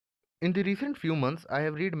In the recent few months, I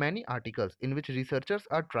have read many articles in which researchers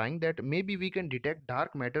are trying that maybe we can detect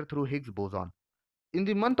dark matter through Higgs boson. In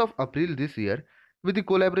the month of April this year, with the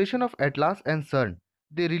collaboration of Atlas and CERN,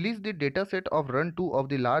 they released the dataset of Run 2 of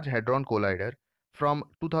the Large Hadron Collider from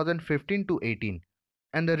 2015 to 18,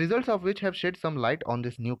 and the results of which have shed some light on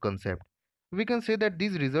this new concept. We can say that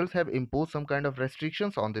these results have imposed some kind of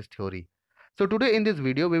restrictions on this theory. So today in this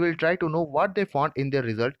video, we will try to know what they found in their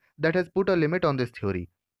result that has put a limit on this theory.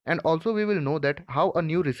 And also we will know that how a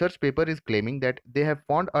new research paper is claiming that they have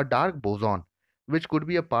found a dark boson, which could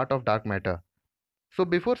be a part of dark matter. So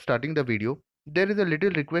before starting the video, there is a little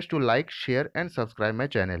request to like, share and subscribe my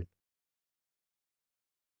channel.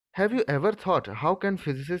 Have you ever thought how can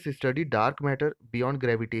physicists study dark matter beyond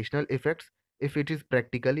gravitational effects if it is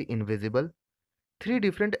practically invisible? Three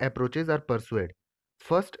different approaches are pursued.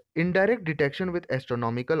 First, indirect detection with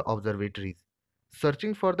astronomical observatories,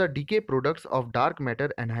 searching for the decay products of dark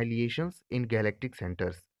matter annihilations in galactic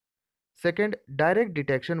centers. Second, direct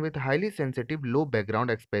detection with highly sensitive low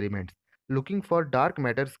background experiments, looking for dark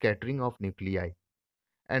matter scattering of nuclei.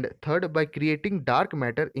 And third, by creating dark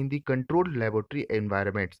matter in the controlled laboratory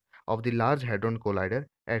environments of the Large Hadron Collider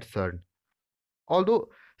at CERN. Although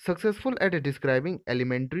successful at describing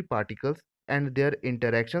elementary particles and their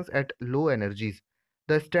interactions at low energies,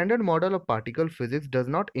 the standard model of particle physics does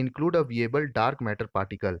not include a viable dark matter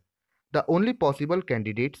particle. The only possible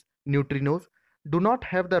candidates, neutrinos, do not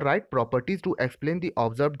have the right properties to explain the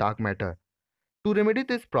observed dark matter. To remedy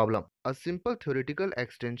this problem, a simple theoretical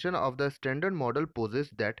extension of the standard model poses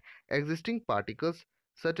that existing particles,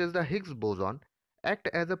 such as the Higgs boson, act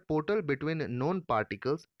as a portal between known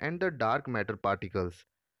particles and the dark matter particles.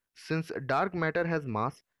 Since dark matter has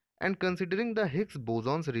mass, and considering the Higgs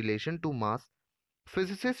boson's relation to mass,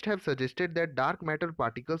 physicists have suggested that dark matter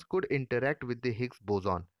particles could interact with the Higgs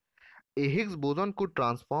boson. A Higgs boson could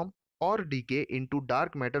transform or decay into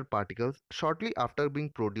dark matter particles shortly after being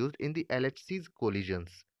produced in the LHC's collisions.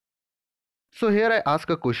 So here I ask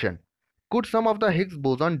a question. Could some of the Higgs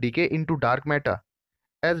boson decay into dark matter?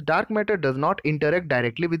 As dark matter does not interact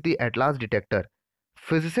directly with the Atlas detector,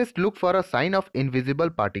 physicists look for a sign of invisible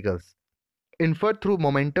particles, inferred through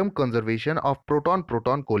momentum conservation of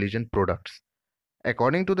proton-proton collision products.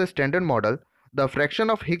 According to the standard model, the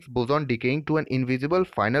fraction of Higgs boson decaying to an invisible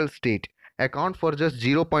final state accounts for just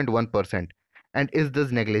 0.1% and is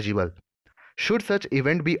thus negligible. Should such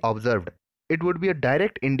event be observed, it would be a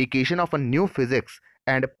direct indication of a new physics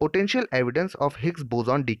and potential evidence of Higgs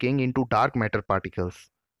boson decaying into dark matter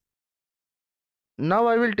particles. Now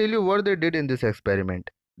I will tell you what they did in this experiment.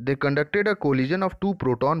 They conducted a collision of two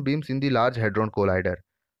proton beams in the Large Hadron Collider,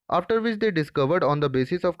 after which they discovered on the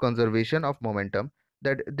basis of conservation of momentum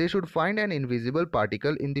that they should find an invisible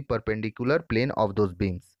particle in the perpendicular plane of those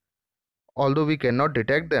beams. Although we cannot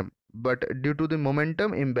detect them, but due to the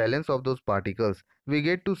momentum imbalance of those particles, we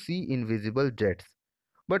get to see invisible jets.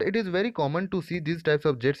 But it is very common to see these types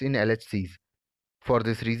of jets in LHCs. For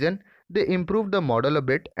this reason, they improved the model a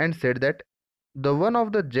bit and said that the one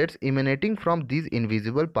of the jets emanating from these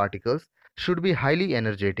invisible particles should be highly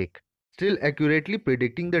energetic. Still, accurately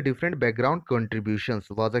predicting the different background contributions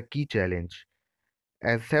was a key challenge,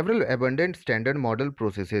 as several abundant standard model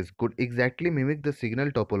processes could exactly mimic the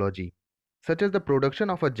signal topology, such as the production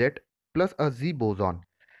of a jet plus a Z boson,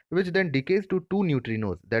 which then decays to two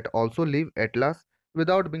neutrinos that also leave Atlas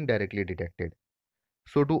without being directly detected.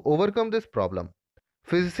 So to overcome this problem,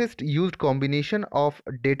 physicists used combination of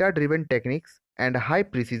data-driven techniques and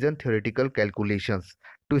high-precision theoretical calculations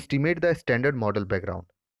to estimate the standard model background.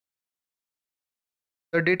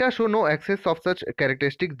 The data show no excess of such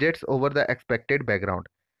characteristic jets over the expected background.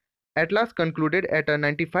 Atlas concluded at a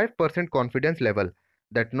 95% confidence level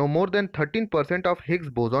that no more than 13% of Higgs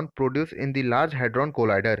boson produced in the Large Hadron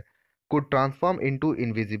Collider could transform into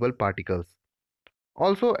invisible particles.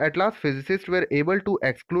 Also, Atlas physicists were able to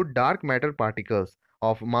exclude dark matter particles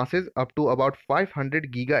of masses up to about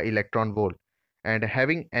 500 giga electron volt and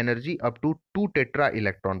having energy up to 2 tetra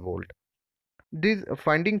electron volt. This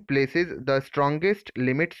finding places the strongest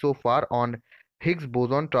limit so far on Higgs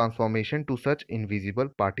boson transformation to such invisible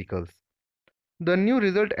particles. The new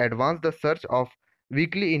result advanced the search of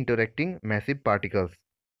weakly interacting massive particles.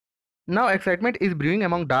 Now excitement is brewing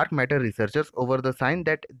among dark matter researchers over the sign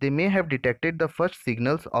that they may have detected the first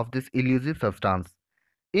signals of this elusive substance.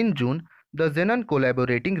 In June, the Xenon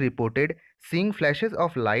collaborating reported seeing flashes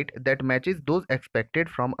of light that matches those expected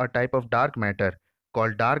from a type of dark matter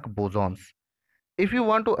called dark bosons. If you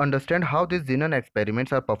want to understand how these Xenon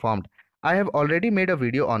experiments are performed, I have already made a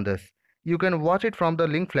video on this. You can watch it from the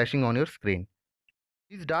link flashing on your screen.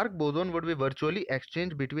 These dark boson would be virtually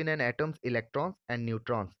exchanged between an atom's electrons and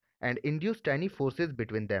neutrons and induce tiny forces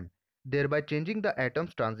between them, thereby changing the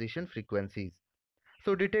atom's transition frequencies.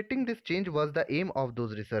 So detecting this change was the aim of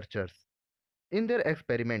those researchers. In their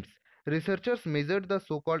experiments, researchers measured the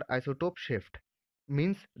so-called isotope shift,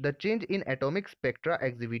 means the change in atomic spectra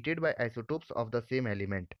exhibited by isotopes of the same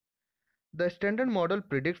element. The standard model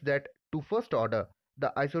predicts that, to first order,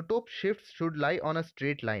 the isotope shifts should lie on a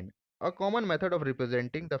straight line, a common method of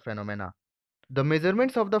representing the phenomena. The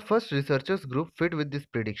measurements of the first researchers group fit with this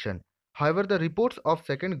prediction. However, the reports of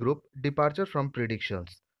second group departure from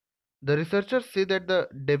predictions. The researchers say that the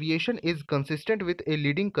deviation is consistent with a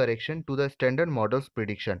leading correction to the standard model's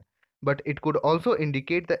prediction, but it could also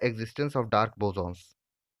indicate the existence of dark bosons.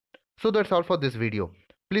 So that's all for this video.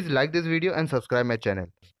 Please like this video and subscribe my channel.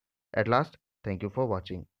 At last, thank you for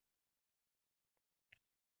watching.